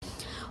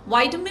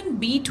Vitamin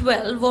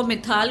B12 or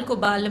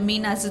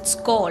methylcobalamin as it's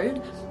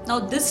called, now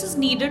this is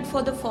needed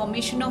for the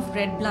formation of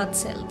red blood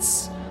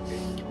cells.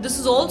 This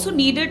is also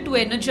needed to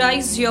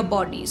energize your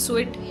body, so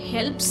it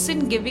helps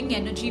in giving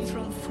energy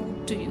from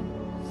food to you.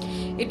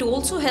 It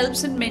also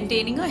helps in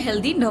maintaining a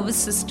healthy nervous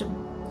system.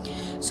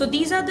 So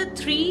these are the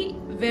three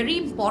very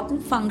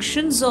important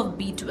functions of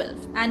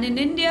B12. And in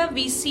India,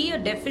 we see a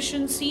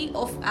deficiency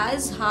of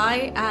as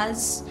high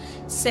as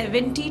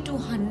 70 to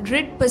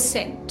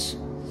 100%.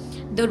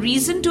 The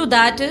reason to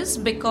that is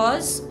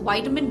because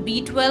vitamin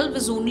B12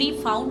 is only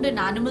found in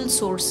animal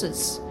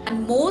sources.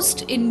 And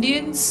most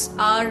Indians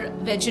are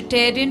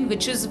vegetarian,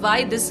 which is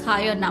why this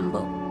higher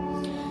number.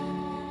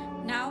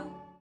 Now,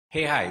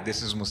 Hey, hi,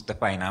 this is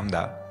Mustafa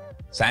Inamda,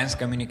 Science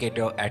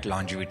Communicator at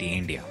Longevity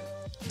India.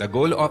 The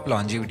goal of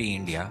Longevity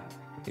India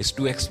is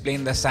to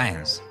explain the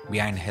science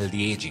behind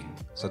healthy aging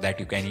so that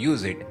you can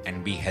use it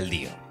and be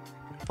healthier.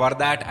 For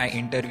that, I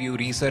interview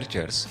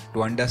researchers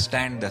to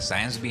understand the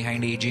science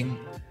behind aging,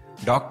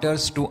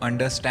 doctors to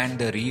understand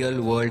the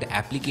real-world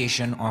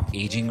application of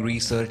aging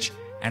research,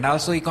 and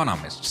also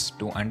economists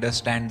to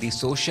understand the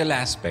social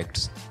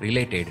aspects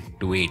related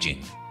to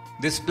aging.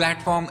 This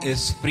platform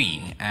is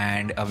free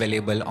and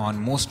available on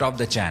most of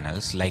the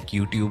channels like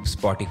YouTube,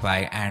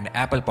 Spotify, and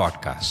Apple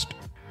Podcast.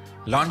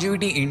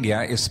 Longevity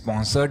India is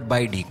sponsored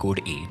by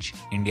Decode Age,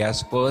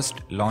 India's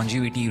first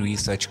longevity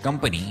research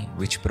company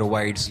which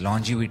provides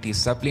longevity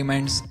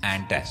supplements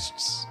and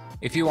tests.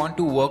 If you want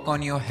to work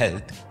on your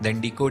health,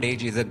 then Decode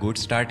Age is a good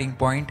starting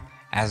point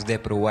as they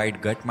provide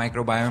gut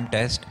microbiome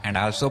test and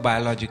also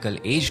biological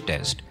age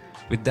test,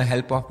 with the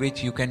help of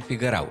which you can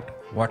figure out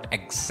what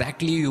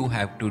exactly you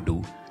have to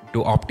do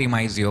to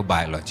optimize your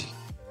biology.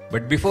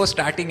 But before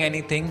starting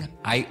anything,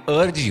 I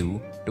urge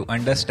you to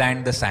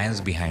understand the science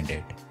behind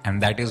it,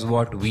 and that is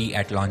what we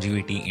at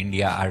Longevity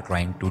India are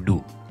trying to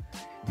do,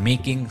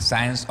 making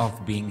science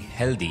of being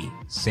healthy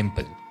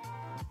simple.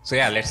 So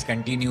yeah, let's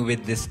continue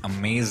with this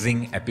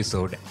amazing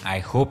episode. I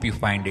hope you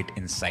find it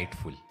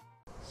insightful.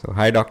 So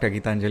hi Dr.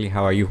 Geetanjali,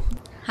 how are you?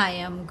 hi,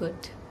 I'm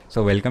good.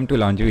 So welcome to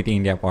Longevity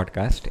India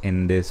podcast.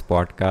 In this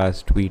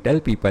podcast, we tell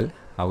people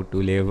how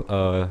to live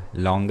a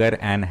longer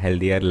and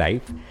healthier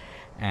life.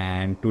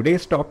 And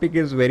today's topic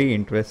is very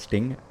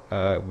interesting,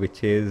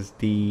 which is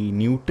the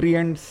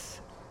nutrients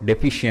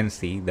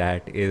deficiency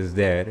that is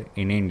there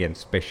in Indians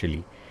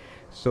especially.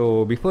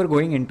 So before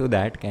going into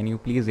that, can you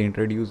please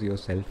introduce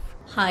yourself?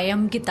 Hi,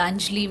 I'm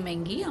Geetanjali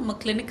Mengi. I'm a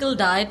clinical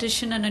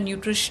dietitian and a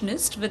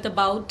nutritionist with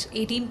about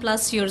 18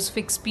 plus years of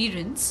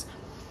experience.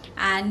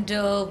 And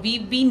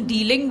we've been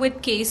dealing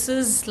with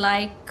cases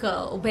like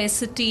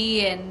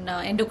obesity and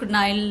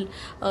endocrine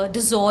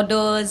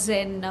disorders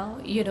and,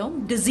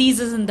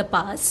 diseases in the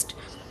past.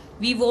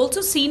 We've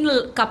also seen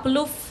a couple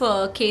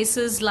of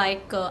cases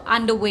like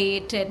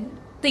underweight and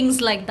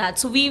things like that.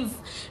 So we've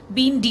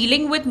been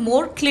dealing with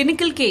more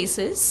clinical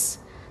cases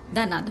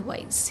than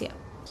otherwise, yeah.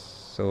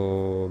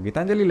 So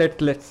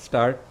Geetanjali, let's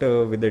start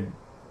with a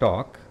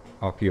talk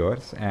of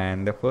yours,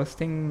 and the first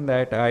thing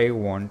that I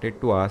wanted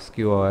to ask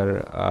you,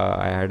 or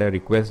I had a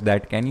request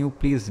that can you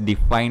please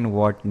define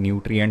what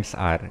nutrients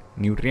are?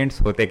 Nutrients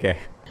होते क्या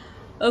है?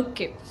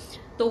 Okay,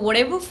 so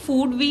whatever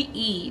food we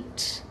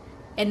eat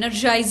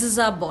energizes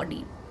our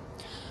body.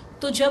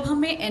 तो जब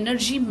हमें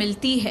energy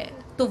मिलती है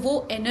तो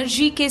वो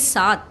एनर्जी के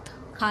साथ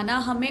खाना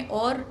हमें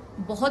और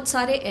बहुत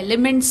सारे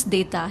एलिमेंट्स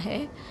देता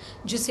है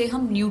जिसे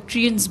हम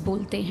न्यूट्रिएंट्स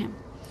बोलते हैं.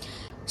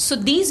 So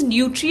these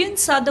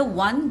nutrients are the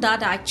one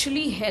that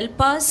actually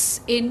help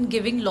us in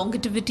giving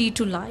longevity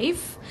to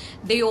life.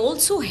 They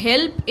also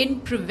help in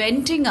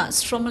preventing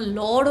us from a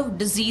lot of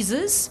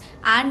diseases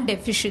and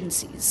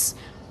deficiencies.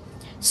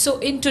 So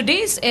in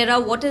today's era,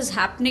 what is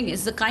happening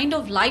is the kind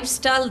of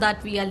lifestyle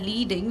that we are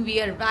leading, we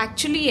are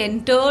actually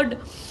entered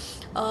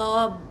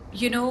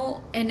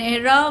an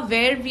era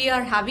where we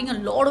are having a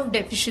lot of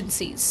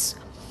deficiencies.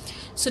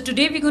 So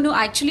today we're going to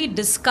actually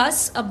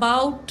discuss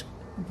about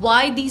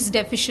why these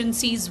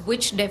deficiencies,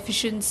 which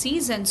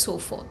deficiencies, and so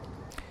forth.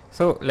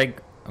 So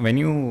like when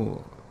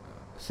you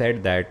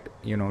said that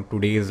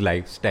today's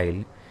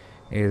lifestyle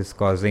is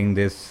causing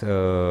this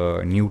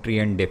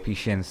nutrient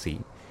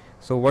deficiency,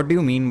 so what do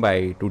you mean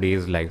by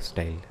today's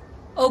lifestyle?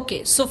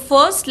 Okay, so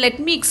first let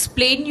me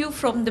explain you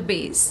from the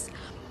base.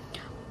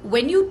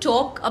 When you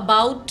talk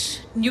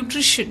about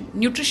nutrition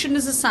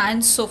is a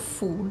science of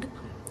food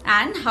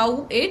and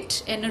how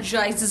it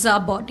energizes our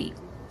body.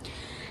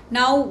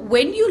 Now,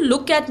 when you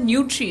look at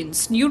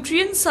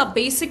nutrients are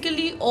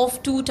basically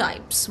of two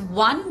types.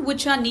 One,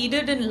 which are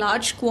needed in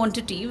large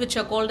quantity, which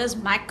are called as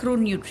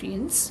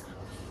macronutrients,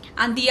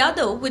 and the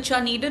other, which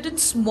are needed in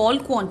small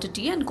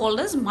quantity and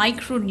called as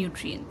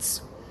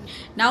micronutrients.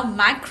 Now,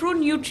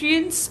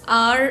 macronutrients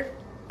are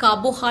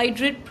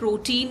carbohydrate,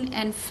 protein,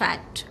 and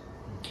fat.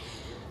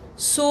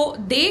 So,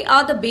 they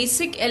are the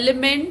basic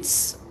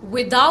elements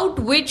without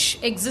which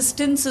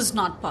existence is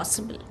not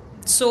possible.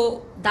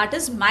 So that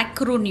is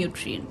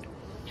macronutrient.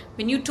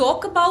 When you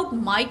talk about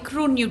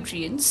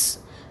micronutrients,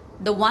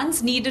 the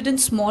ones needed in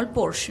small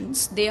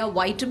portions, they are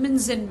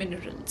vitamins and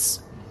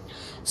minerals.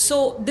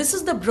 So this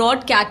is the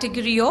broad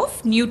category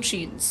of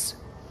nutrients.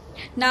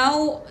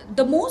 Now,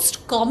 the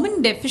most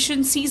common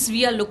deficiencies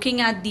we are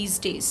looking at these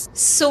days.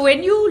 So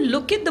when you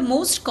look at the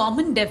most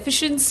common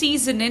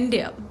deficiencies in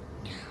India,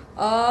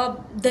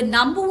 the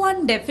number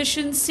one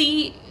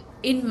deficiency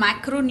in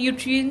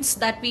macronutrients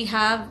that we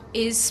have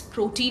is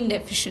protein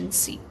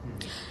deficiency.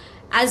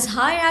 As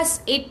high as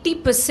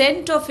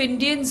 80% of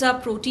Indians are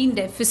protein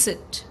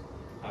deficit.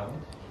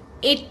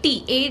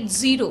 80.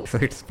 So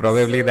it's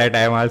probably that I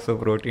am also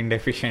protein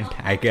deficient,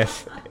 I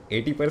guess.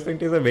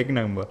 80% is a big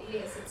number.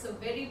 Yes, it's a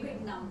very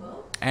big number.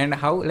 And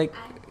how, like,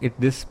 if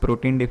this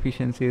protein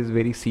deficiency is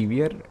very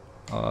severe,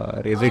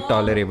 or is it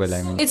tolerable?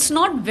 I mean, It's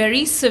not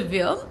very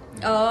severe.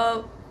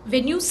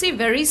 When you say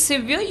very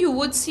severe, you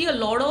would see a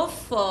lot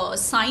of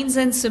signs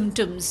and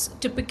symptoms,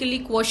 typically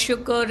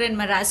kwashiorkor and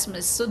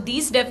marasmus. So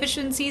these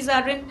deficiencies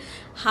are in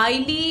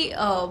highly,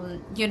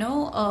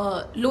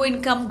 low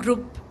income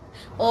group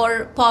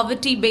or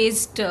poverty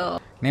based.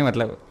 नहीं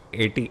मतलब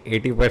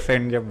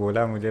 80% जब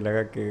बोला मुझे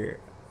लगा कि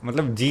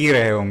मतलब जी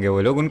रहे होंगे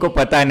वो लोग, उनको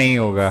पता नहीं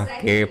होगा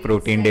कि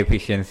प्रोटीन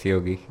डेफिशिएंसी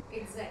होगी.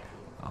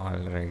 All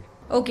right.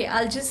 Okay,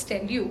 I'll just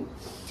tell you.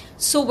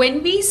 So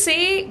when we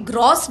say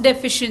gross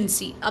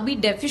deficiency, अभी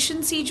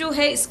deficiency जो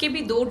है इसके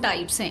भी दो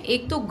types हैं.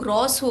 एक तो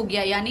gross हो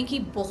गया यानी कि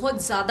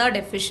बहुत ज़्यादा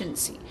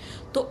deficiency.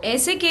 तो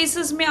ऐसे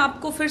केसेस में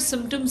आपको फिर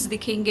symptoms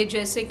दिखेंगे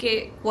जैसे कि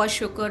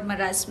kwashiorkor,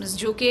 marasmus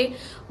जो कि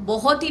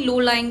बहुत ही low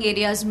lying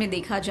areas में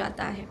देखा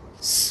जाता है.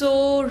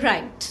 So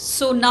right.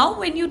 So now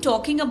when you're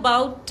talking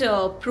about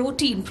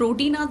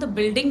protein are the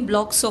building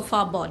blocks of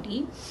our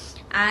body.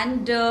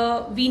 And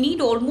we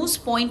need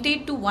almost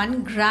 0.8 to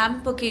 1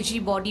 gram per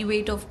kg body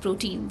weight of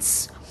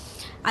proteins,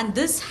 and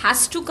this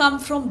has to come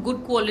from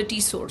good quality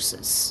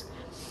sources.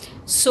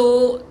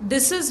 So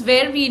this is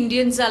where we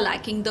Indians are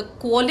lacking. The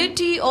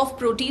quality of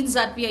proteins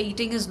that we are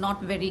eating is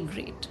not very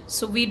great.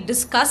 So we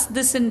discuss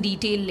this in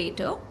detail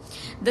later.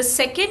 The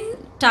second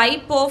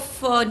type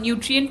of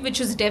nutrient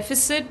which is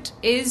deficit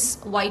is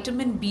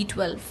vitamin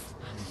B12.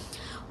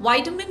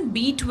 Vitamin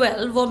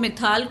B12 or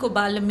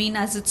methylcobalamin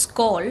as it's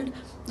called.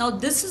 Now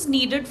this is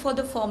needed for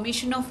the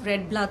formation of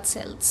red blood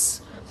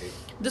cells.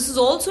 This is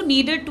also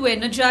needed to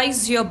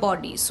energize your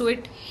body. So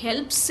it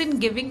helps in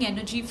giving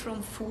energy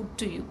from food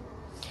to you.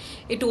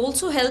 It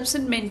also helps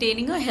in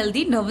maintaining a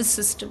healthy nervous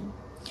system.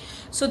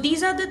 So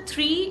these are the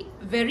three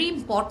very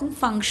important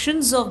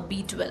functions of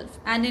B12.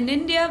 And in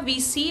India, we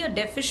see a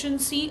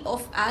deficiency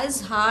of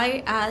as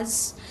high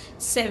as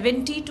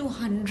 70 to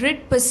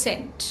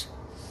 100%.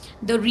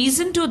 The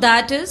reason to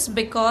that is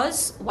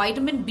because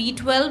vitamin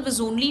B12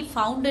 is only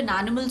found in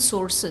animal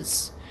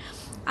sources.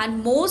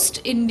 And most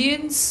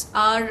Indians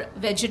are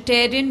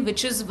vegetarian,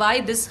 which is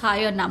why this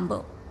higher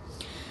number.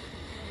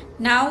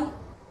 Now,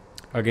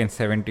 again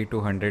 70 to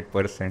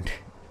 100%.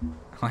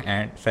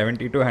 And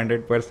 70 to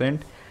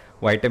 100%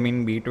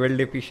 vitamin B12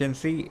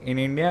 deficiency in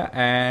India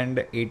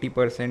and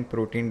 80%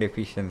 protein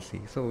deficiency.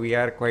 So we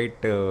are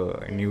quite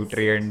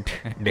nutrient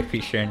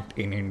deficient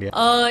in India.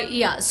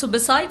 Yeah, so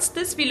besides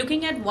this, we're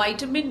looking at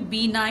vitamin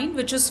B9,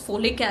 which is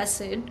folic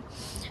acid.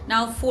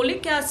 Now,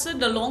 folic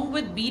acid along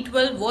with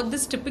B12, what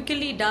this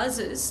typically does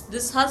is,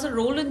 this has a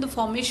role in the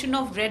formation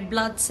of red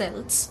blood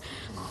cells.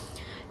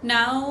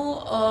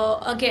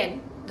 Now,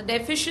 again, the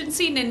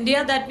deficiency in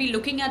India that we're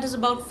looking at is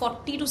about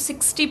 40 to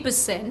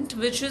 60%,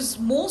 which is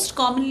most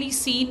commonly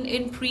seen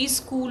in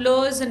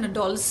preschoolers and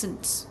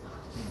adolescents,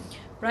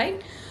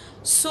 right?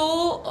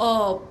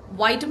 So,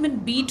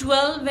 vitamin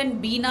B12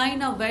 and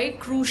B9 are very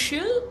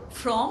crucial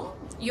from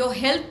your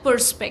health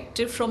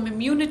perspective, from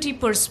immunity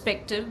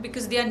perspective,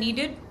 because they are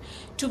needed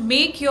to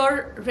make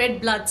your red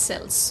blood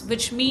cells,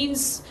 which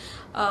means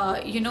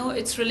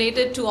it's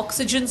related to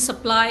oxygen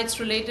supply, it's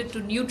related to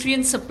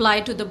nutrient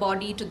supply to the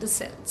body, to the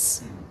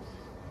cells.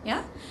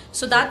 Yeah,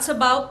 so that's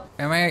about.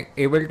 Am I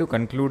able to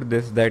conclude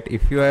this that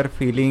if you are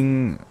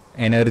feeling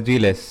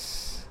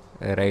energyless,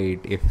 right,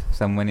 if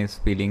someone is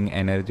feeling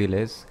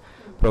energyless,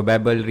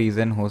 probable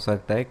reason हो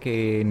सकता है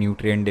कि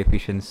nutrient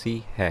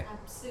deficiency है.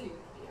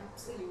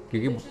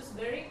 Absolutely. Which is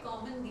very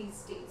common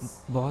these days.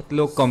 बहुत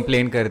लोग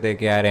complain करते हैं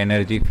कि यार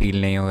एनर्जी फील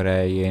नहीं हो रहा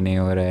है, ये नहीं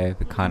हो रहा है,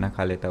 फिर खाना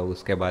खा लेता हूँ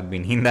उसके बाद भी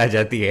नींद आ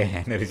जाती है,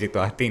 एनर्जी तो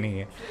आती नहीं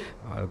है.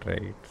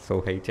 ऑलराइट, सो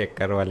भाई चेक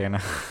करवा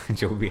लेना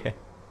जो भी है.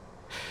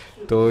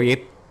 तो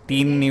ये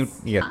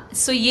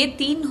सो ये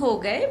तीन हो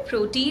गए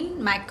protein,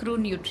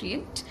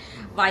 macronutrient,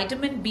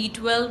 vitamin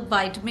B12,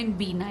 vitamin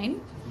B9.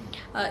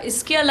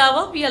 इसके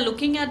अलावा we are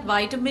looking at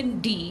vitamin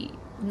D.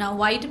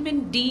 Now vitamin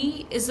D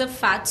is a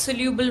fat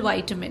soluble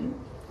vitamin,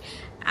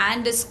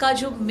 and इसका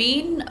जो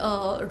मेन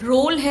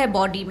रोल है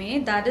बॉडी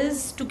में, that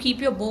is to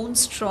keep your bone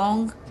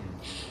strong,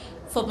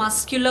 for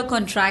muscular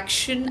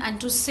contraction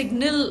and to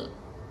signal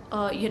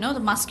the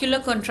muscular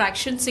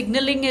contraction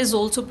signaling is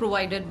also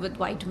provided with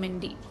vitamin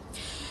D.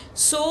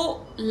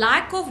 So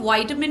lack of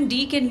vitamin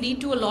D can lead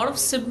to a lot of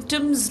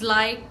symptoms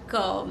like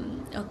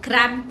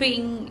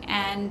cramping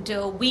and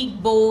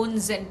weak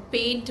bones and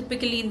pain,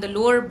 typically in the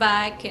lower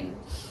back and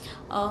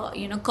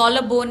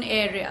collarbone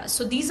area.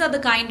 So these are the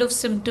kind of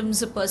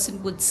symptoms a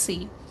person would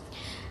see.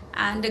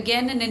 And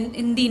again,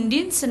 in the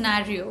Indian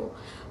scenario,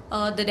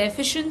 the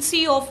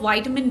deficiency of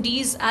vitamin D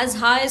is as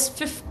high as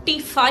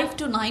 55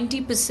 to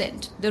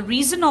 90%. The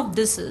reason of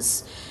this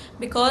is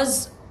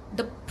because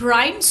the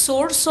prime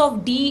source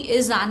of D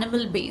is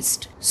animal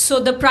based. So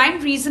the prime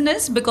reason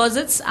is because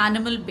it's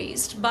animal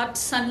based. But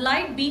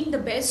sunlight being the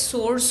best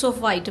source of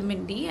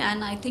vitamin D,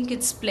 and I think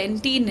it's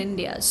plenty in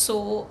India.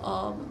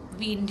 So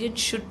we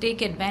Indians should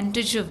take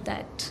advantage of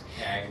that.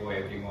 I go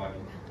every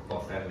morning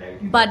for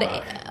sunlight.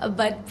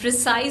 But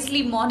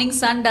precisely morning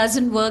sun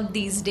doesn't work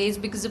these days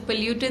because the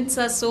pollutants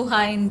are so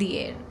high in the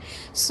air.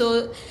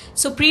 So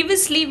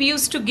previously we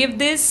used to give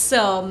this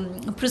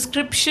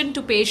prescription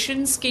to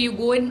patients that you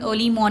go in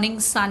early morning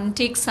sun,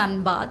 take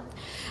sun bath.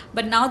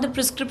 But now the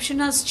prescription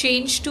has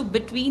changed to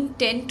between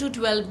 10 to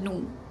 12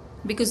 noon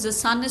because the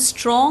sun is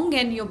strong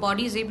and your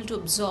body is able to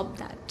absorb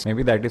that.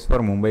 Maybe that is for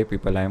Mumbai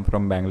people. I am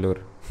from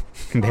Bangalore.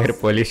 Their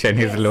pollution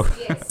is low.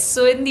 Yes.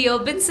 So in the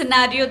urban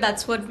scenario,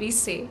 that's what we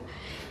say.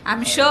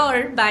 I'm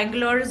sure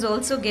Bangalore is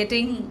also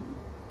getting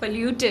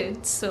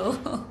polluted. So,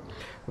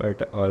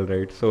 But all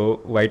right.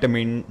 So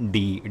vitamin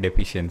D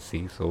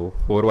deficiency. So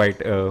four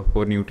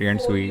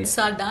nutrients we.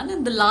 are done,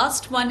 and the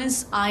last one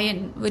is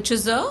iron, which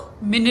is a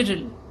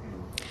mineral.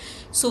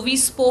 So we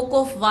spoke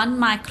of one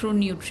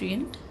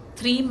macronutrient,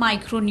 3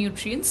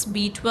 micronutrients: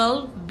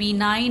 B12,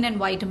 B9, and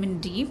vitamin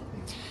D.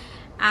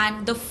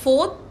 And the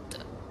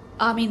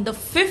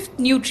fifth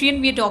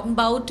nutrient we are talking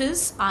about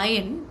is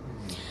iron.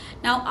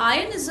 Now,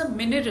 iron is a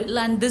mineral,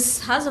 and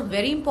this has a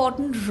very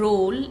important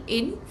role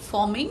in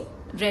forming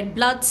red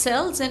blood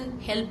cells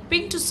and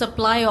helping to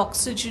supply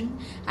oxygen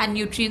and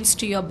nutrients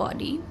to your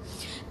body.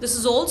 This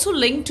is also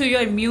linked to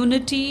your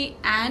immunity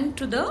and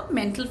to the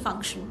mental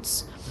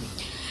functions.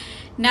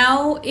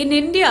 Now, in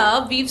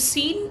India, we've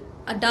seen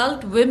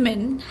adult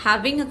women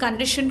having a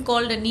condition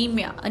called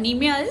anemia.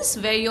 Anemia is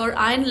where your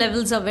iron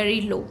levels are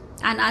very low,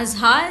 and as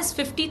high as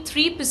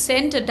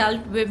 53%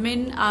 adult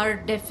women are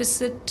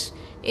deficit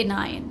in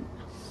iron.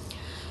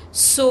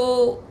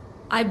 So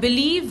I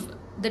believe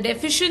the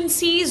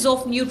deficiencies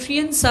of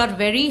nutrients are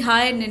very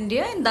high in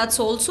India, and that's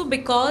also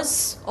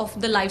because of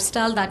the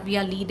lifestyle that we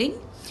are leading.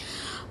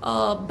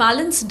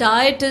 Balanced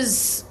diet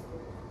is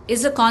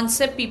a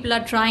concept people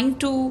are trying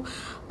to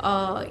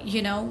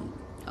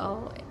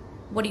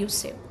what do you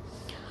say?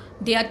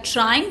 They are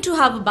trying to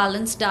have a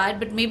balanced diet,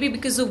 but maybe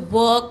because of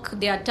work,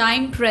 they are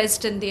time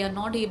pressed and they are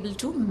not able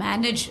to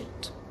manage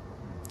it.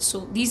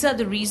 So these are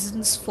the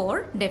reasons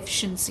for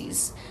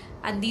deficiencies,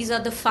 and these are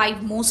the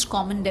 5 most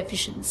common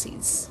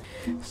deficiencies.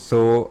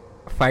 So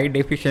 5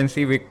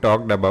 deficiency we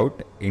talked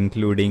about,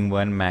 including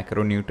 1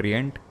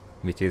 macronutrient,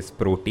 which is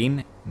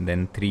protein,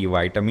 then 3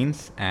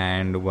 vitamins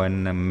and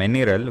 1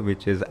 mineral,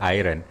 which is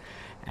iron.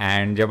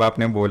 And जब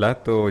आपने बोला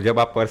तो जब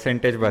आप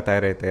percentage बता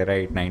रहे थे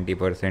right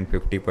 90%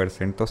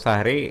 50%, तो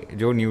सारे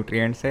जो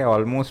न्यूट्रिएंट्स है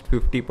ऑलमोस्ट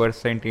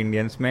 50%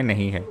 इंडियंस में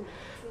नहीं है.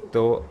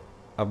 तो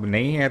अब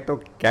नहीं है तो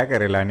क्या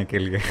करें लाने के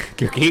लिए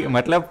क्योंकि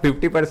मतलब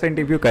 50%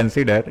 इफ़ यू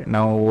कंसिडर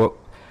नाउ, वो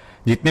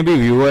जितने भी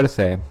व्यूअर्स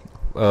है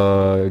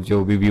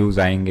जो भी व्यूज़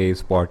आएंगे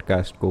इस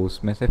पॉडकास्ट को,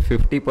 उसमें से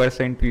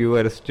 50%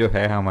 व्यूअर्स जो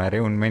है हमारे,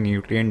 उनमें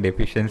न्यूट्रिएंट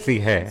डेफिशिएंसी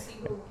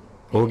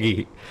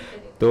होगी.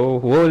 तो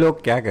वो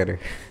लोग क्या करें?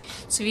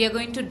 So we are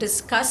going to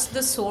discuss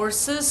the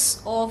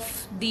sources of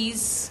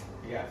these.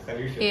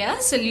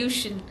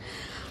 Solution.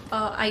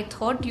 I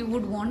thought you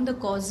would want the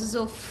causes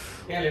of.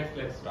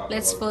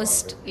 Let's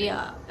first.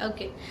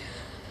 Okay.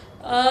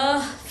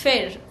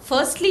 Fair.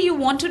 Firstly, you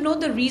want to know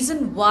the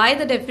reason why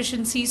the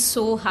deficiency is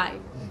so high.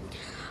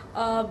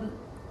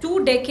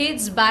 2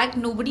 decades back,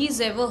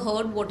 nobody's ever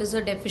heard what is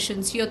a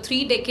deficiency, or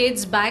 3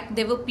 decades back,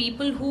 there were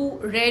people who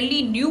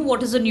rarely knew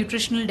what is a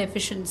nutritional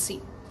deficiency.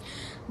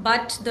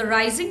 But the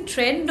rising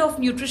trend of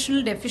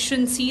nutritional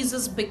deficiencies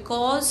is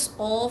because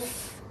of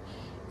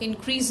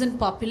increase in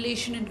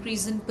population,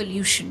 increase in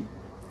pollution.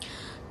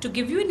 To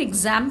give you an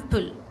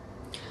example,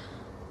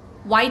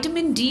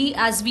 vitamin D,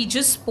 as we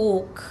just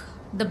spoke,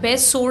 the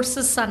best source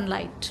is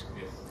sunlight.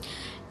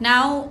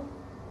 Now,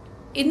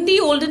 in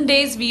the olden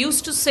days, we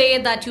used to say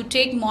that you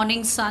take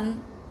morning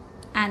sun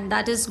and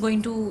that is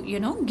going to,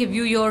 give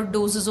you your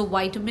doses of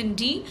vitamin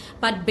D.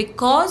 But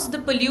because the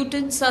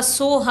pollutants are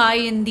so high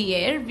in the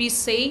air, we're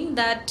saying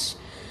that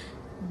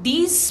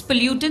these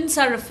pollutants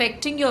are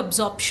affecting your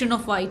absorption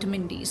of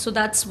vitamin D. So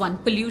that's one,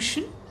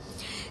 pollution.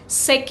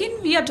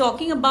 Second, we are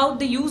talking about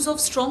the use of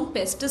strong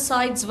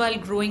pesticides while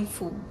growing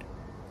food.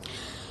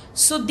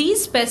 So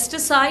these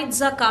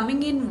pesticides are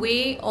coming in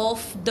way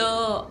of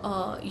the,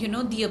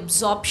 the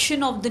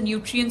absorption of the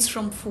nutrients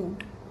from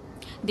food.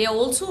 They are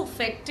also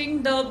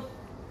affecting the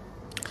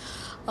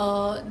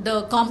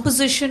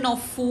composition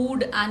of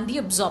food and the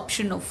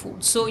absorption of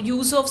food. So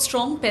use of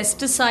strong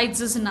pesticides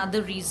is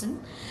another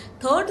reason.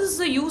 Third is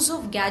the use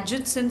of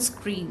gadgets and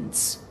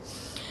screens.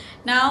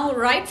 Now,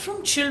 right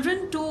from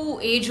children to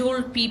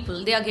age-old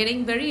people, they are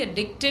getting very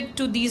addicted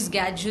to these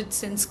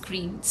gadgets and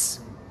screens.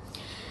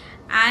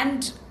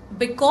 And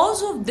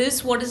because of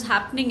this, what is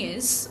happening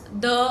is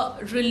the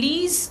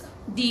release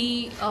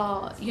the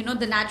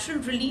natural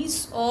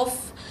release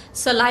of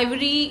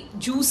salivary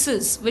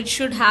juices, which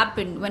should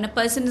happen when a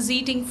person is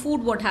eating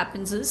food. What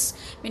happens is,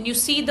 when you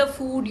see the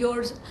food,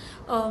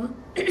 um,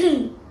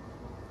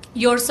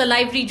 your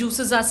salivary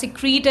juices are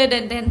secreted,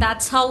 and then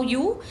that's how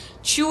you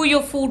chew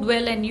your food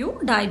well and you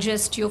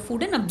digest your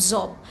food and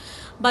absorb.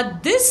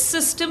 But this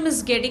system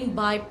is getting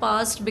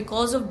bypassed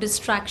because of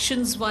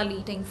distractions while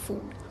eating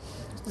food.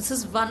 This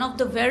is one of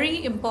the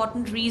very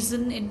important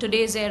reason in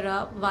today's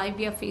era why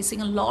we are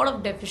facing a lot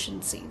of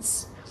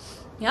deficiencies.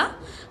 Yeah.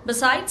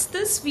 Besides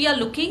this, we are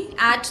looking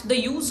at the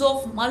use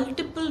of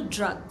multiple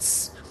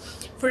drugs.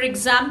 For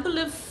example,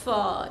 if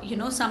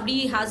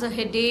somebody has a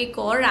headache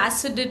or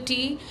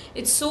acidity,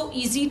 it's so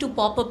easy to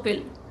pop a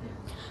pill.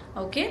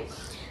 Okay.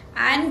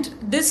 And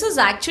this is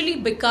actually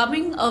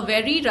becoming a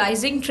very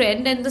rising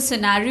trend, and the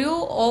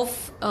scenario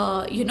of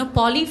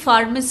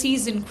polypharmacy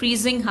is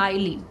increasing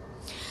highly.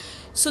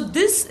 So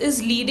this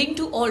is leading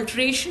to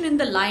alteration in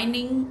the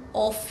lining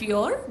of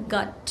your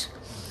gut.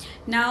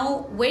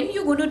 Now, when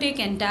you're going to take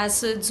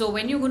antacids or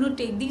when you're going to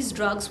take these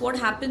drugs, what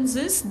happens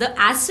is the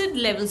acid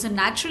levels, the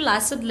natural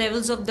acid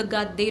levels of the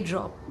gut, they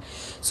drop.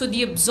 So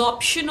the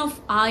absorption of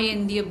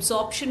iron, the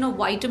absorption of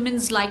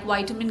vitamins like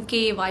vitamin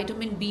K,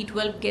 vitamin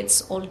B12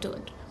 gets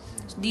altered.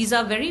 So these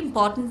are very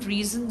important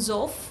reasons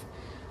of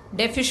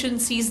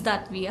deficiencies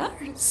that we are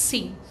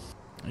seeing.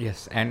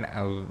 Yes, and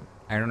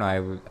I don't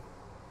know,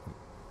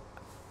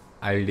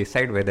 I'll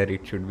decide whether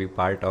it should be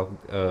part of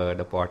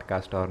the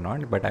podcast or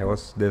not, but I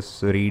was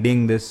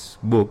reading this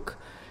book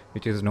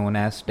which is known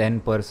as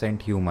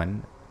 10%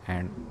 Human,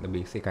 and the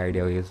basic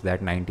idea is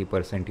that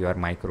 90% you are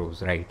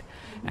microbes, right?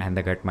 And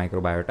the gut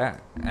microbiota,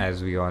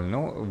 as we all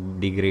know,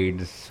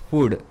 degrades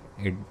food.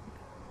 It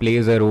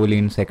plays a role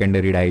in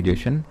secondary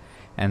digestion,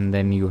 and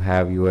then you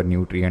have your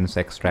nutrients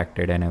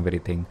extracted and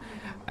everything.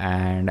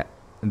 And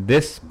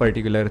this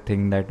particular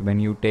thing, that when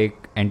you take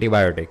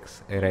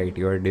antibiotics, right,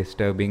 you are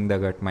disturbing the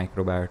gut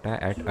microbiota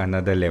at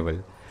another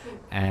level.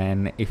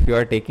 And if you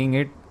are taking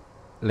it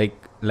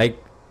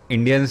like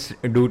Indians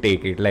do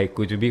take it, like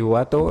kuch bhi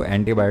hua to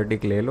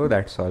antibiotic le lo,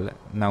 that's all.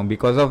 Now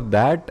because of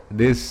that,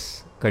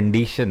 this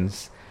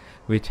conditions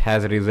which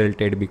has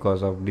resulted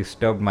because of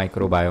disturbed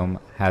microbiome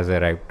has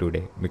arrived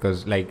today.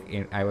 Because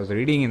I was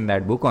reading in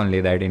that book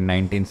only that in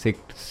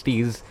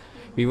 1960s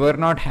we were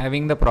not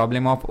having the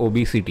problem of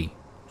obesity.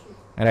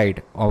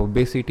 Right,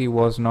 obesity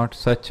was not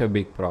such a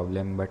big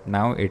problem, but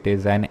now it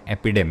is an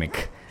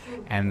epidemic,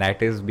 and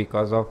that is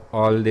because of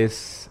all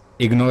this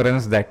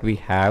ignorance that we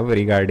have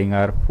regarding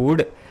our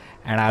food,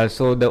 and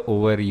also the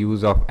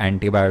overuse of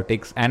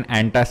antibiotics and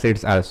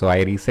antacids also.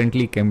 I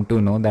recently came to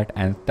know that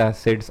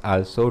antacids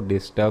also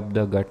disturb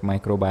the gut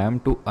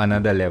microbiome to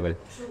another level,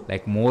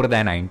 like more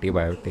than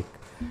antibiotic.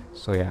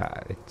 So yeah,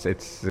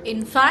 it's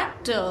in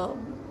fact,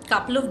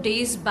 couple of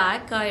days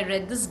back I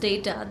read this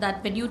data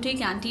that when you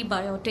take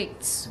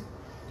antibiotics,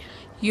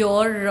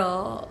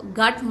 your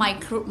gut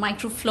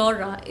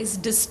microflora is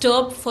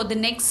disturbed for the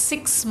next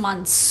 6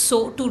 months.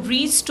 So to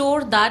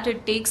restore that,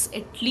 it takes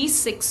at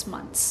least 6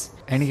 months.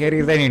 And here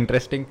is an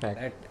interesting fact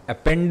that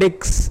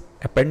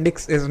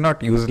appendix is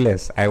not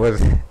useless. I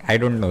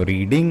don't know,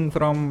 reading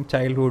from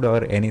childhood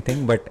or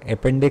anything, but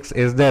appendix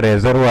is the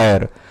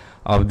reservoir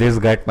of this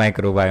gut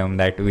microbiome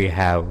that we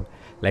have.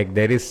 Like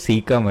there is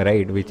cecum,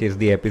 right, which is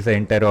the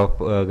epicenter of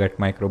gut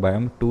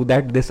microbiome. To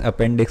that, this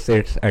appendix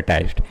is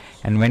attached.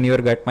 And when your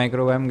gut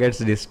microbiome gets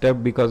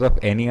disturbed because of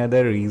any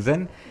other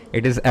reason,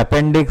 it is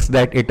appendix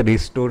that it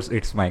restores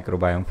its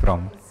microbiome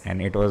from. And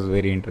it was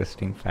very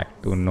interesting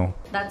fact to know.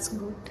 That's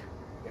good.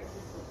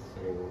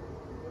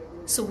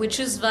 So which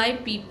is why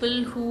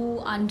people who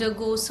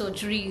undergo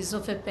surgeries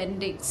of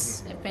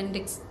appendix,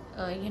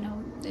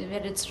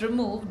 where it's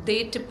removed,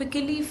 they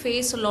typically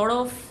face a lot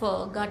of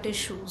gut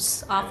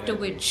issues, after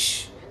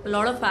which a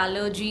lot of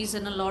allergies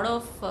and a lot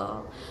of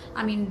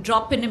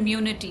drop in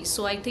immunity.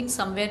 So I think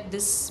somewhere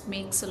this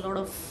makes a lot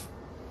of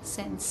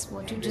sense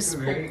what you just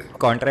spoke.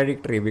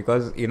 Contradictory,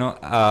 because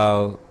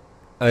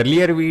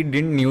earlier we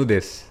didn't knew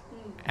this,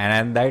 and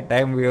at that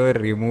time we were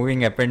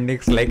removing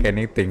appendix like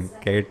anything.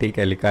 But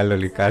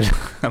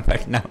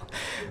now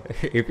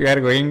if you are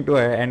going to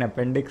an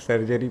appendix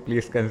surgery,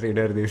 please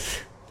consider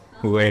this.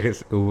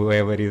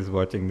 Whoever is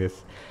watching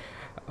this.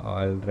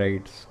 All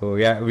right, so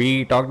yeah,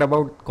 we talked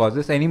about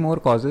causes. Any more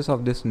causes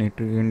of this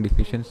nutrient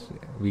deficiency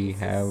we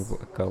have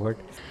covered?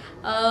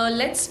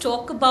 Let's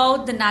talk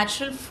about the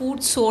natural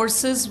food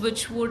sources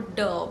which would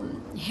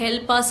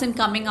help us in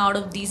coming out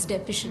of these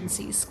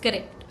deficiencies.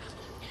 Correct.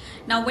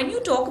 Now, when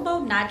you talk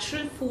about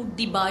natural food,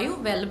 the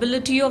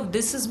bioavailability of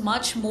this is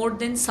much more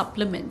than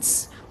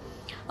supplements.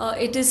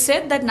 It is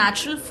said that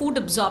natural food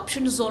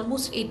absorption is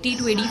almost 80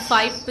 to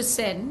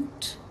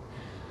 85%.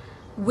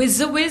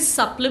 Vis-a-vis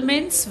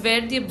supplements,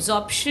 where the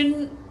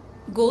absorption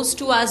goes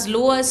to as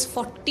low as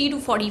 40 to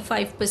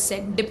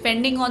 45%,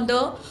 depending on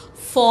the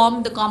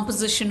form, the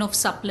composition of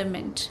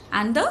supplement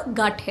and the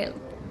gut health,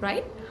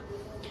 right?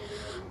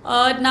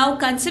 Now,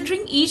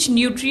 considering each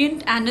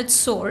nutrient and its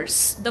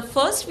source, the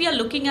first we are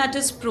looking at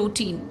is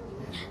protein.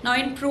 Now,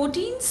 in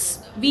proteins,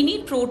 we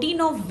need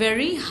protein of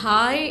very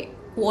high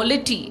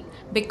quality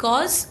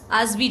because,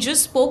 as we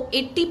just spoke,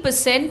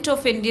 80%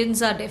 of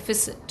Indians are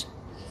deficit.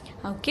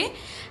 Okay,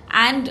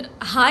 and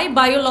high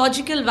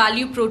biological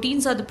value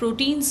proteins are the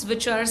proteins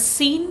which are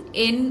seen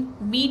in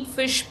meat,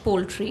 fish,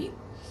 poultry.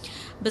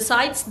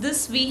 Besides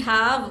this, we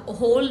have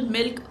whole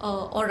milk,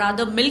 or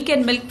rather milk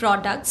and milk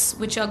products,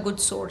 which are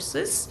good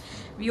sources.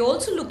 We're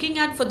also looking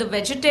at, for the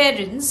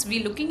vegetarians,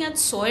 we're looking at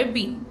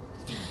soybean,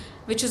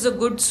 which is a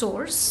good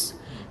source.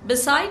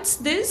 Besides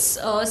this,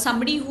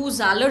 somebody who's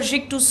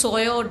allergic to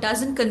soya or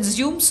doesn't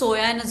consume soya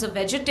and is a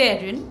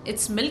vegetarian,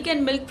 it's milk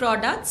and milk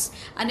products,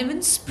 and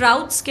even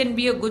sprouts can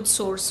be a good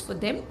source for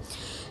them.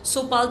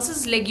 So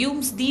pulses,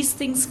 legumes, these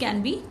things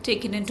can be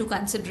taken into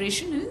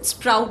consideration in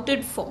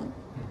sprouted form,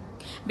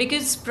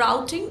 because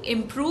sprouting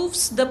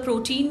improves the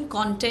protein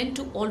content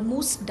to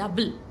almost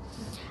double,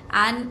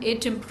 and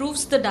it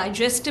improves the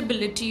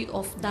digestibility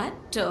of that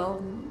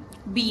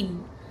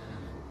bean.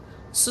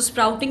 So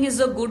sprouting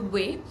is a good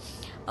way.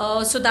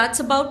 So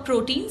that's about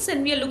proteins,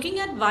 and we are looking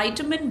at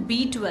vitamin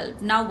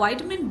B12. Now,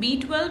 vitamin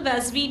B12,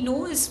 as we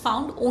know, is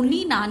found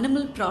only in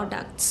animal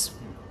products.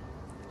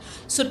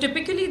 So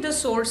typically the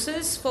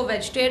sources for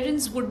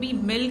vegetarians would be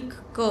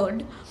milk,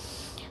 curd,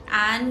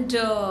 and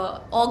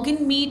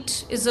organ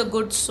meat is a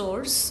good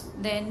source.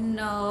 Then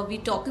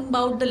we're talking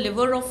about the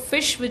liver of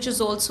fish, which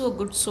is also a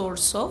good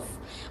source of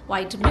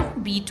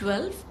vitamin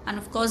B12, and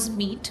of course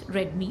meat,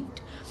 red meat.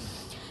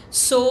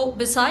 So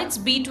besides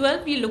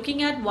B12, we're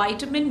looking at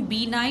vitamin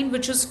B9,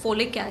 which is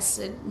folic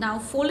acid. Now,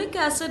 folic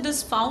acid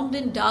is found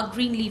in dark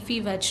green leafy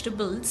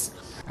vegetables.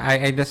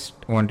 I just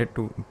wanted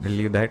to tell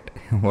you that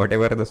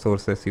whatever the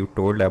sources you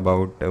told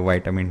about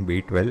vitamin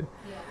B12,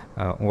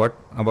 what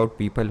about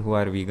people who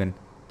are vegan?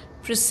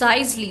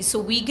 Precisely.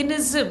 So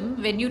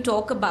veganism, when you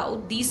talk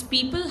about, these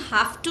people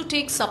have to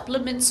take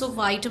supplements of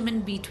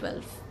vitamin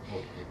B12.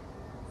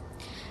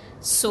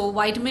 So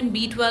vitamin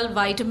B12,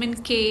 vitamin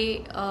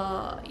K,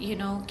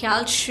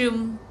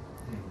 calcium,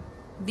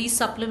 these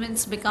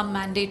supplements become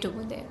mandate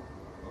over there.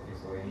 Okay,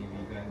 so any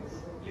vegans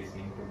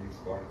listening to this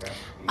podcast,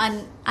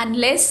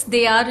 unless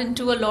they are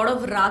into a lot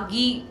of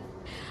ragi,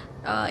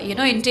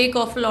 intake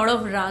of a lot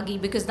of ragi,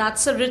 because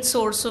that's a rich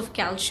source of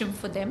calcium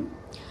for them.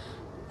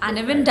 And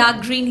even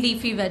dark green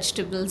leafy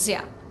vegetables,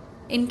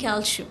 in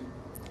calcium.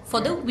 For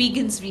the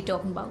vegans we're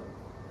talking about.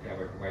 Yeah,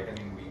 but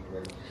vitamin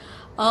B12.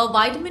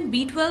 Vitamin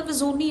B12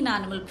 is only in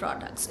animal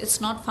products.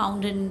 It's not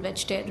found in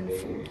vegetarian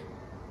food.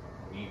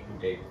 Need to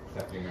take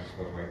supplements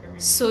for vitamin.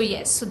 So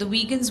yes, so the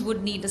vegans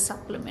would need a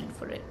supplement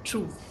for it.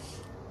 True.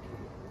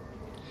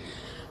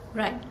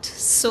 Right.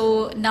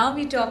 So now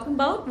we're talking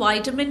about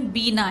vitamin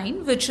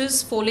B9, which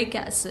is folic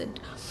acid.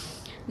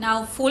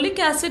 Now, folic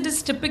acid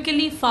is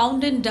typically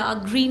found in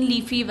dark green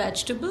leafy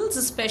vegetables,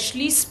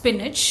 especially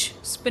spinach.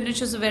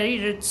 Spinach is a very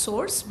rich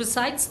source.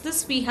 Besides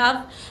this, we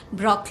have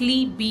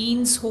broccoli,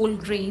 beans, whole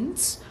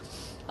grains.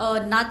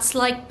 Nuts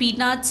like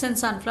peanuts and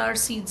sunflower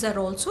seeds are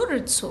also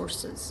rich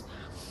sources.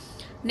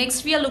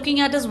 Next, we are looking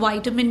at is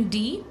vitamin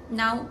D.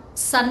 Now,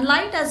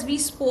 sunlight, as we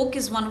spoke,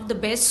 is one of the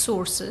best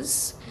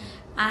sources.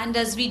 And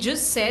as we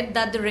just said,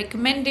 that the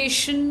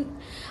recommendation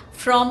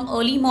from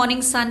early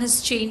morning sun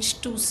has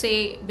changed to,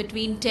 say,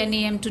 between 10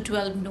 a.m. to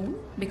 12 noon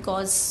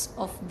because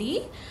of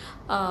the,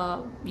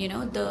 because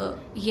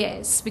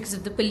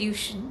of the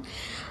pollution.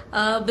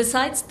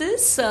 Besides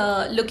this,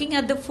 looking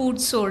at the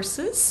food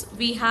sources,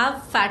 we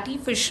have fatty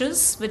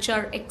fishes, which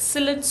are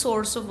excellent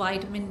source of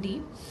vitamin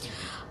D.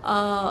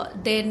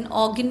 Then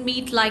organ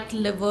meat like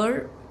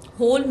liver,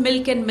 whole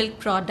milk and milk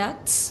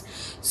products.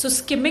 So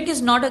skimming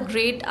is not a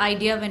great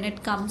idea when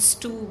it comes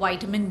to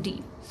vitamin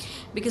D.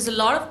 Because a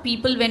lot of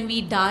people, when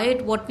we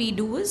diet, what we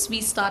do is we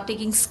start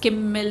taking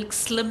skim milk,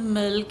 slim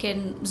milk,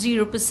 and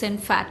 0%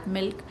 fat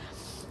milk.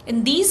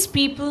 In these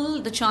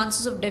people, the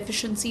chances of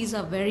deficiencies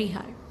are very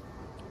high,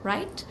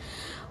 right?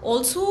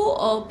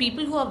 Also,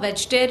 people who are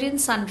vegetarian,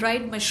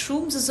 sun-dried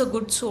mushrooms is a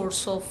good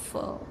source of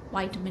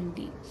vitamin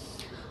D.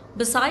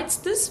 Besides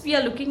this, we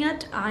are looking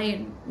at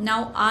iron.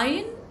 Now,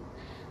 iron,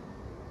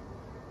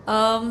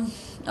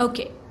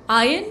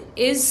 iron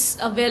is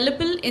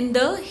available in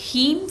the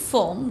heme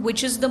form,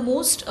 which is the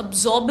most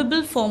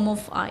absorbable form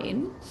of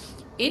iron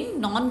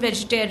in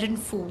non-vegetarian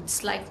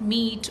foods like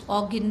meat,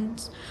 organ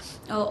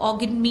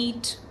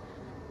meat.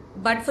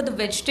 But for the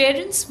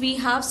vegetarians, we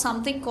have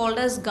something called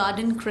as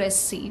garden cress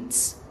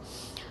seeds.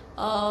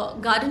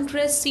 Garden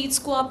cress seeds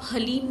को आप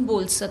हलीम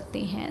बोल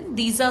सकते हैं.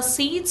 These are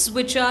seeds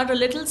which are a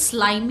little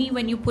slimy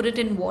when you put it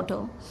in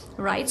water,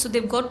 right? So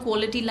they've got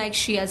quality like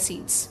chia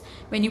seeds.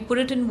 When you put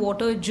it in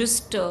water, it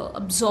just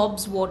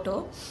absorbs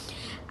water.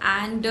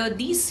 And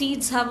these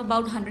seeds have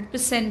about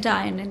 100%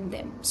 iron in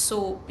them.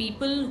 So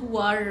people who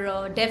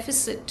are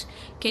deficit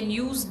can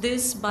use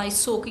this by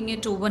soaking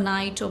it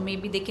overnight, or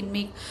maybe they can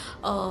make,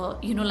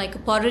 like a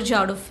porridge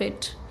out of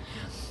it.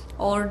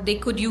 Or they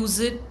could use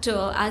it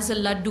as a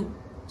laddu.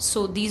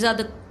 So these are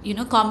the,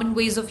 common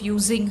ways of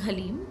using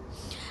halim.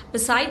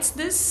 Besides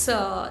this,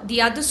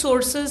 the other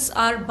sources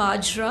are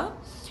bajra,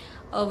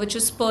 which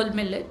is pearl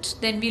millet.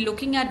 Then we're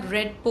looking at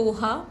red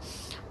poha,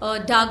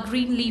 dark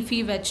green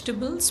leafy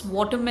vegetables,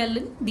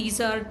 watermelon.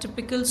 These are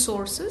typical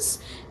sources.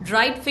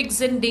 Dried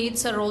figs and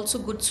dates are also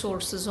good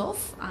sources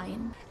of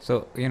iron.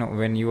 So,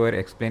 when you were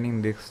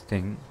explaining this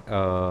thing,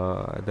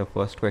 the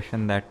first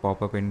question that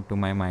pop up into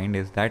my mind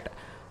is that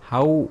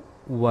how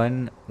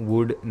one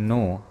would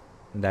know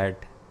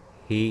that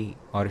he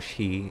or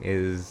she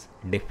is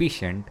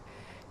deficient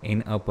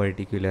in a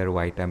particular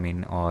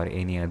vitamin or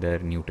any other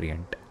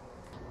nutrient.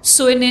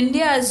 So in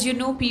India, as you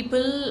know,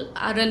 people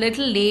are a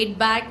little laid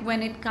back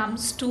when it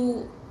comes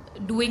to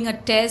doing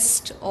a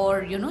test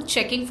or,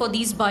 checking for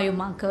these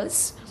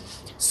biomarkers.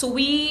 So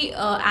we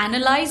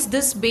analyze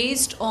this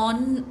based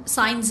on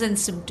signs and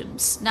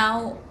symptoms.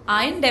 Now,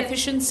 iron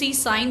deficiency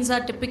signs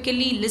are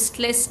typically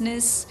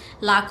listlessness,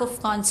 lack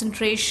of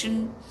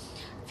concentration,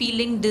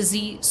 feeling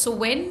dizzy. So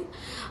when,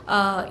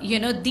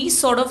 these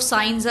sort of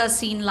signs are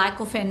seen, lack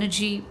of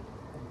energy,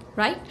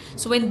 right?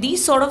 So when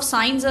these sort of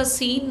signs are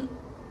seen,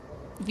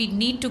 we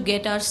need to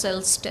get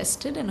ourselves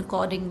tested and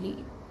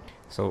accordingly.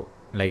 So,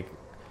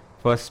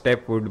 first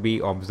step would be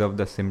observe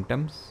the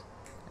symptoms,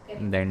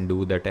 and then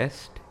do the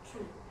test,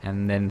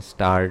 and then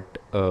start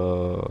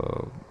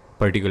a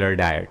particular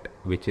diet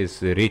which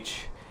is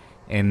rich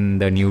in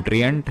the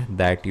nutrient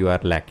that you are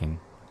lacking.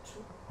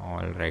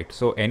 All right.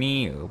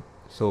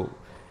 So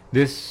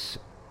this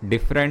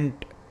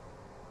different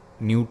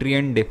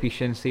nutrient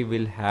deficiency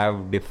will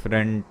have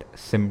different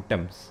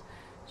symptoms.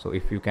 So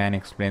if you can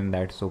explain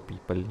that, so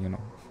people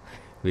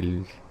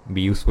will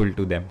be useful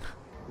to them.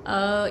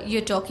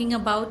 You're talking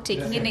about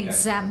taking an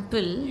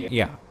example.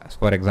 Yeah.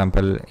 For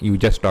example, you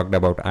just talked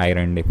about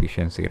iron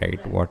deficiency,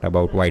 right? What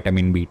about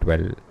vitamin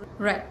B12?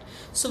 Right.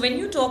 So when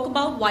you talk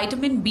about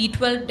vitamin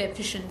B12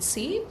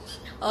 deficiency,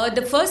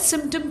 the first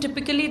symptom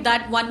typically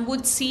that one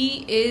would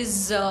see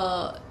is,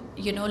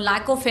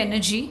 lack of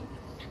energy.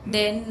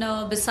 Then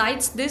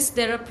besides this,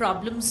 there are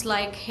problems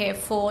like hair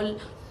fall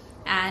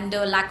and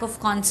lack of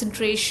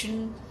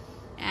concentration.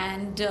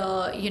 And,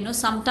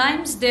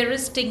 sometimes there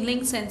is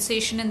tingling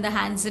sensation in the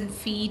hands and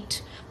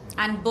feet,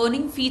 and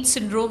burning feet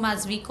syndrome,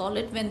 as we call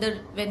it, when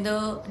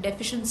the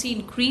deficiency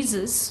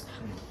increases.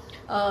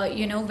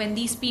 When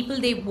these people,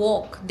 they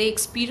walk, they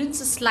experience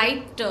a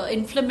slight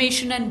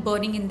inflammation and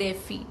burning in their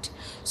feet.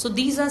 So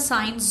these are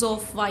signs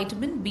of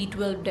vitamin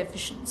B12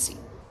 deficiency.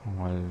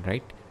 All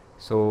right.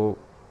 So,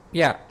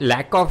 yeah,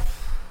 lack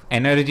of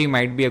energy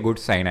might be a good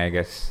sign, I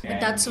guess. But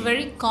that's a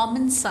very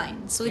common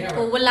sign. So it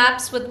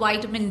overlaps with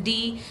vitamin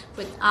D,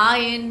 with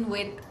iron,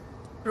 with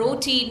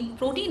protein.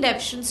 Protein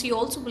deficiency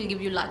also will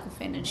give you lack of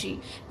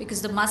energy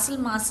because the muscle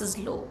mass is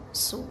low.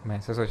 So मैं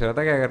ऐसा सोच रहा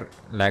था कि अगर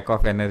lack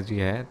of energy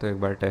है तो एक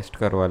बार टेस्ट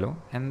करवा लो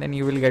and then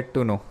you will get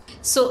to know.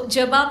 So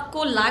जब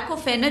आपको lack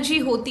of energy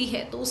होती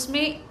है तो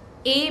उसमें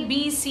A,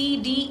 B, C,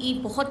 D, E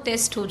बहुत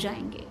टेस्ट हो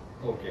जाएंगे.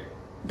 Okay.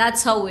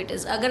 That's how it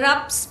is. अगर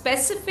आप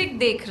specific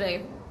देख रहे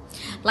हो,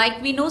 like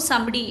we know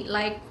somebody,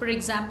 like for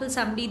example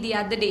somebody the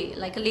other day,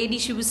 like a lady,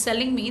 she was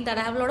telling me that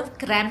I have a lot of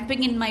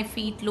cramping in my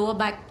feet, lower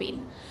back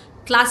pain,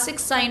 classic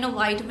sign of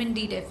vitamin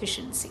D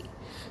deficiency.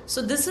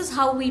 So this is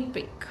how we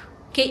pick.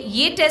 Okay,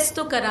 ये test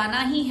तो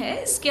कराना ही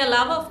है. इसके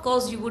अलावा of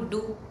course you would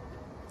do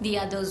the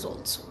others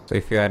also. So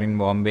if you are in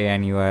Bombay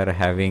and you are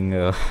having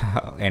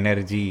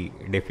energy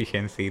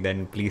deficiency,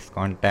 then please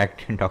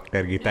contact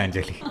Dr.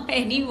 Geetanjali.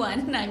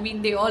 Anyone, I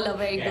mean they all are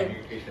very good.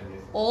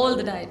 All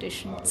the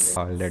dietitians.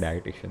 All the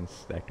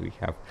dietitians that we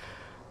have.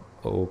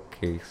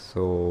 Okay,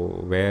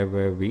 so where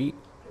were we?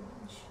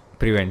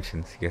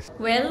 Preventions, yes.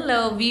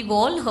 Well, we've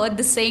all heard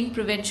the saying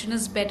prevention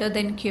is better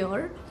than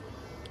cure.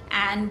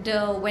 And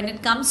when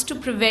it comes to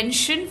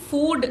prevention,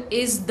 food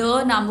is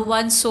the number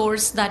one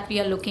source that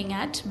we are looking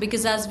at,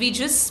 because as we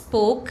just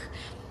spoke,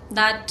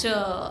 that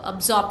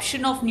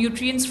absorption of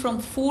nutrients from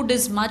food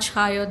is much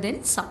higher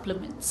than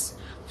supplements.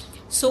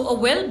 So a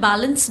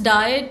well-balanced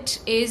diet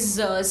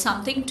is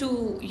something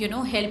to,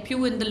 help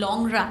you in the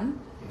long run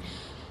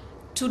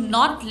to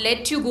not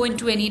let you go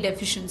into any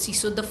deficiency.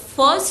 So the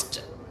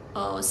first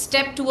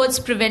step towards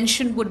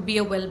prevention would be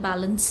a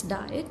well-balanced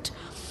diet.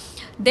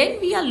 Then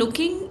we are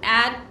looking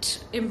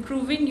at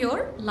improving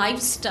your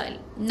lifestyle.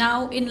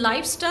 Now in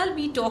lifestyle,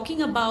 we're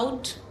talking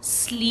about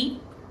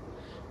sleep,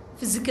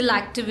 physical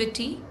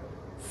activity,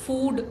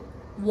 food,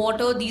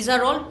 water. These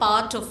are all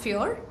part of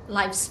your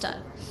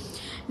lifestyle.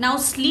 Now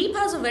sleep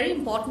has a very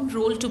important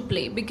role to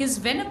play, because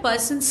when a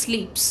person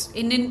sleeps,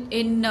 in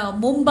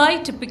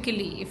Mumbai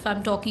typically, if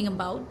I'm talking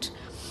about,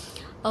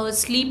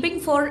 sleeping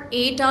for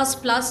 8 hours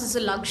plus is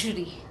a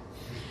luxury.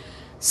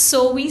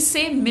 So we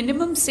say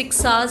minimum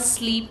 6 hours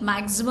sleep,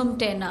 maximum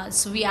 10 hours.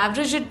 So we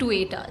average it to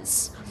 8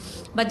 hours.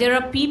 But there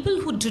are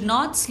people who do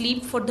not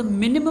sleep for the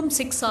minimum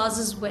 6 hours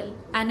as well.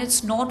 And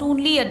it's not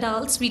only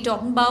adults, we're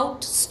talking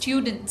about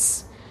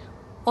students.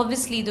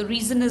 Obviously, the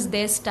reason is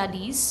their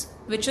studies,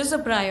 which is a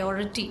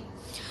priority.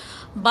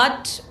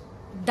 But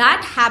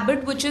that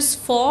habit which is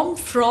formed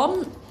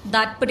from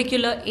that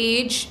particular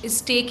age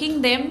is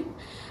taking them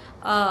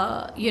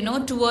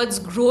towards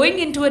growing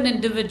into an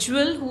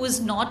individual who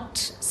is not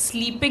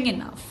sleeping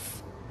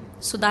enough.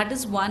 So that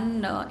is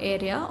one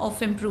area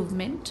of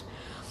improvement.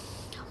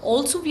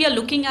 Also, we are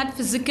looking at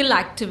physical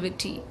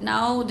activity.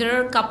 Now, there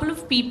are a couple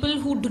of people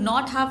who do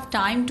not have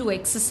time to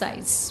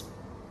exercise.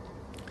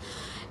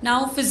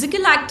 Now,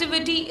 physical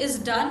activity is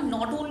done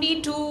not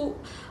only to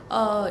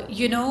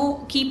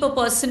keep a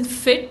person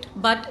fit,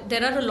 but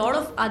there are a lot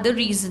of other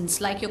reasons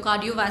like your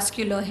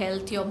cardiovascular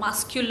health, your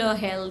muscular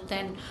health,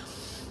 and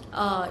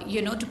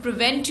to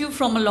prevent you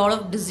from a lot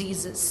of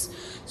diseases.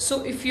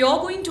 So if you're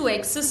going to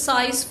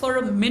exercise for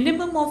a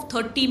minimum of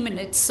 30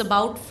 minutes,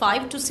 about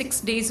 5 to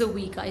 6 days a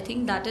week, I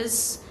think that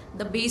is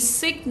the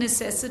basic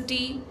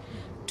necessity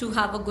to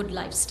have a good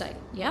lifestyle.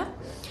 Yeah.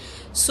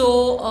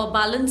 So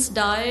balanced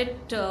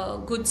diet,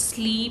 good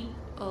sleep,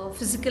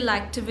 physical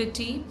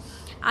activity,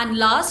 and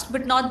last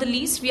but not the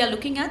least, we are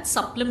looking at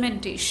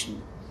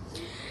supplementation.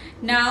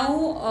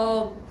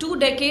 Now, 2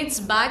 decades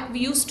back, we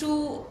used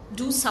to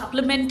do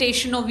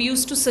supplementation, or we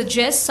used to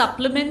suggest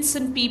supplements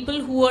in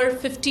people who are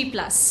 50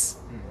 plus,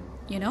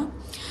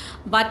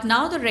 But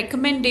now the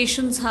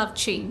recommendations have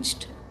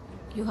changed.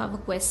 You have a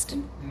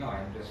question? No,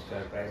 I'm just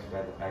surprised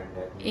by the fact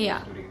that we Yeah.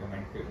 used to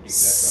recommend 50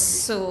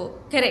 plus only. So,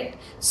 correct.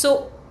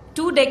 So,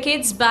 2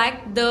 decades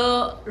back,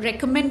 the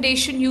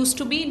recommendation used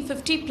to be in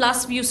 50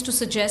 plus, we used to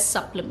suggest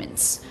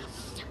supplements.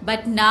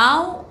 But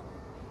now,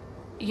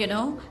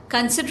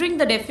 considering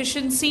the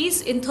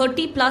deficiencies, in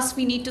 30 plus,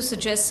 we need to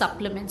suggest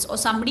supplements. Or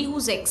somebody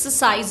who's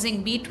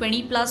exercising, be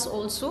 20 plus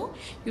also,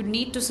 you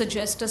need to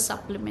suggest a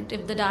supplement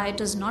if the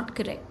diet is not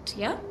correct.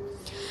 Yeah.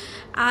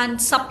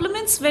 And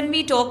supplements, when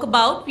we talk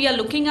about, we are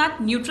looking at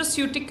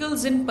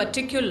nutraceuticals in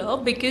particular,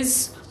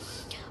 because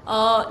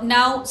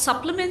now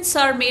supplements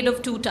are made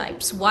of 2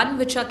 types. One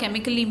which are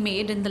chemically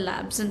made in the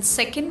labs, and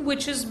second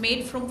which is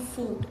made from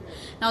food.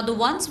 Now the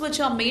ones which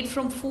are made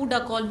from food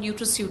are called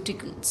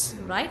nutraceuticals,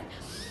 right?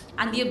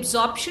 And the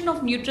absorption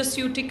of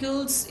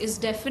nutraceuticals is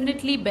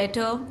definitely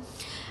better,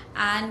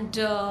 and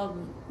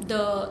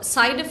the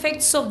side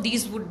effects of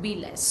these would be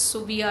less.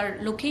 So we are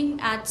looking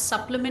at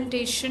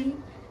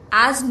supplementation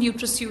as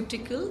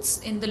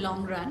nutraceuticals in the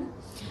long run.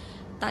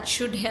 That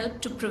should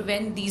help to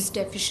prevent these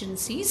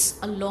deficiencies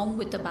along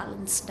with a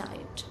balanced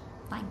diet.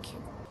 Thank you.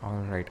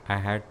 All right, I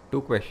had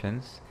 2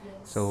 questions.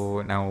 Yes.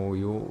 So now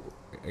you,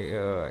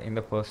 in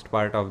the first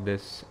part of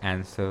this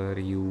answer,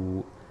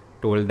 you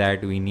told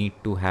that we need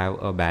to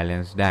have a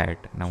balanced diet.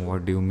 Now,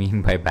 what do you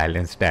mean by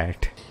balanced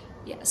diet?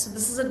 Yeah, so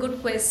this is a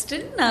good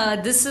question.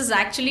 This is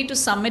actually to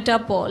sum it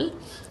up all.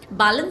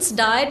 Balanced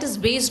diet is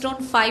based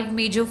on 5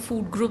 major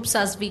food groups,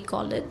 as we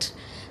call it.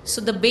 So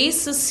the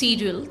base is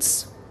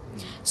cereals.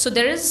 So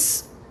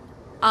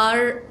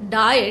our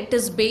diet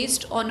is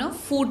based on a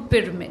food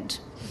pyramid,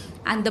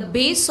 and the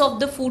base of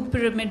the food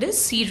pyramid is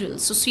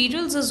cereals. So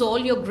cereals is all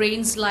your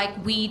grains like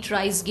wheat,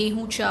 rice,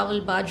 gehu,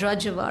 chawal, bajra,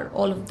 jawar,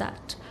 all of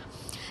that.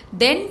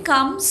 Then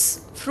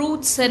comes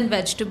fruits and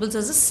vegetables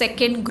as a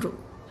second group.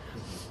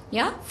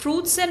 Yeah,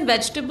 fruits and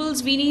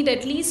vegetables, we need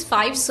at least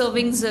 5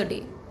 servings a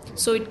day.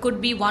 So it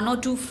could be 1 or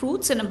 2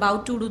 fruits and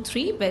about 2 to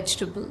 3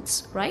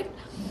 vegetables, right?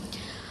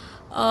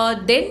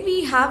 Then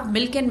we have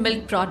milk and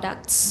milk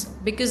products,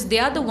 because they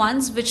are the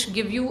ones which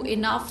give you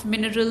enough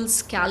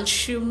minerals,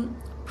 calcium,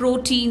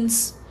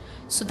 proteins.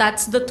 So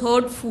that's the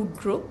third food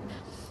group.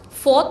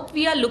 Fourth,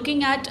 we are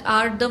looking at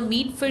are the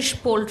meat, fish,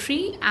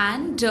 poultry,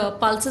 and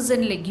pulses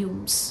and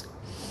legumes.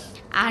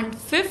 And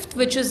fifth,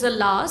 which is the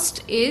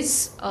last,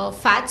 is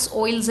fats,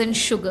 oils, and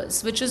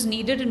sugars, which is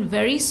needed in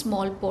very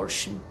small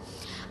portion.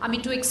 I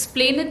mean, to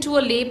explain it to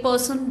a lay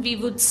person, we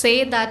would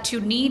say that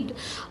you need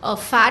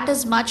fat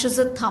as much as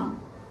a thumb.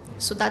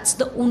 So that's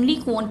the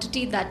only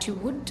quantity that you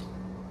would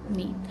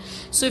need.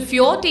 So if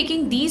you're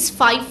taking these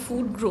 5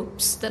 food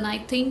groups, then I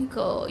think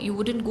you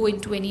wouldn't go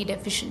into any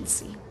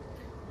deficiency.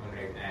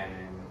 Alright, and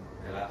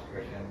the last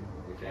question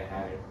which I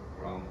had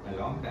from a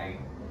long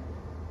time,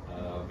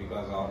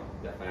 because of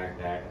the fact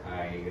that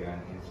I run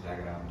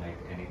Instagram like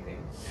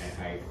anything,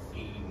 and I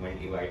see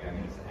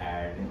multivitamins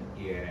ad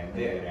here and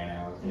there, and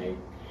I was like,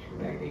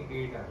 should I take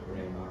it or should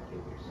I not take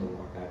it? So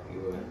what are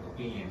your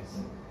opinions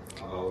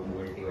about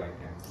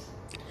multivitamins?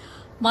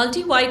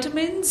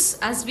 Multivitamins,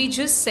 as we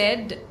just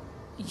said,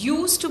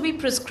 used to be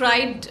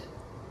prescribed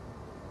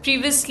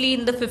previously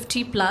in the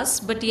 50 plus,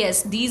 but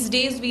yes, these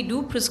days we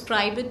do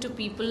prescribe it to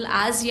people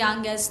as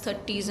young as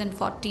 30s and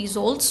 40s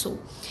also.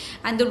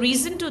 And the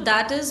reason to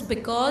that is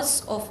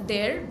because of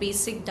their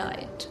basic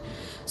diet.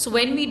 So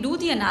when we do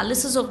the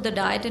analysis of the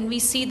diet and we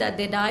see that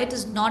their diet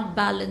is not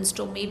balanced,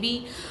 or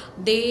maybe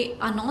they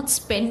are not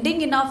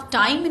spending enough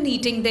time in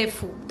eating their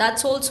food,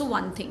 that's also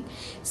one thing.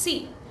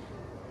 See,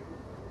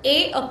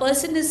 A, a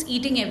person is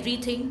eating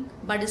everything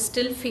but is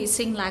still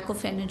facing lack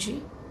of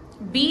energy.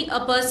 B,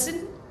 a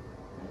person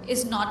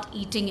is not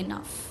eating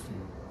enough.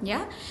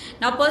 Yeah.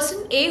 Now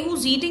person A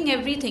who's eating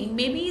everything,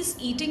 maybe is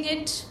eating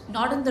it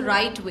not in the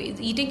right way,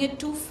 eating it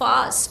too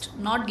fast,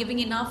 not giving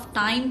enough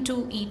time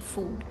to eat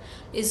food,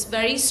 is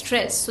very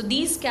stressed. So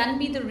these can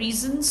be the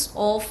reasons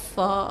of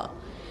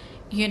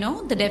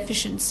the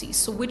deficiency.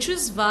 So which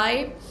is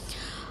why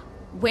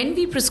when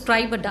we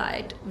prescribe a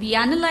diet, we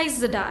analyze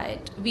the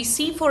diet, we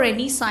see for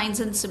any signs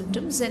and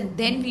symptoms, and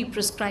then we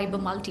prescribe a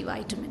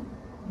multivitamin.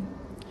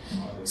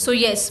 So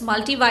yes,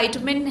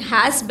 multivitamin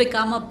has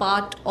become a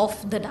part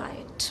of the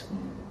diet.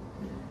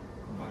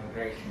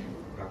 Alright,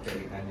 Dr.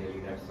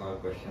 Geetanjali, that's all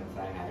questions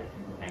I had.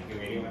 Thank you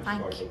very much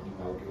Thank for you. taking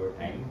out your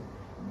time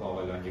for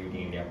our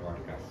Longevity India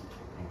podcast.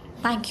 Thank you.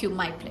 Thank you,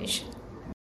 my pleasure.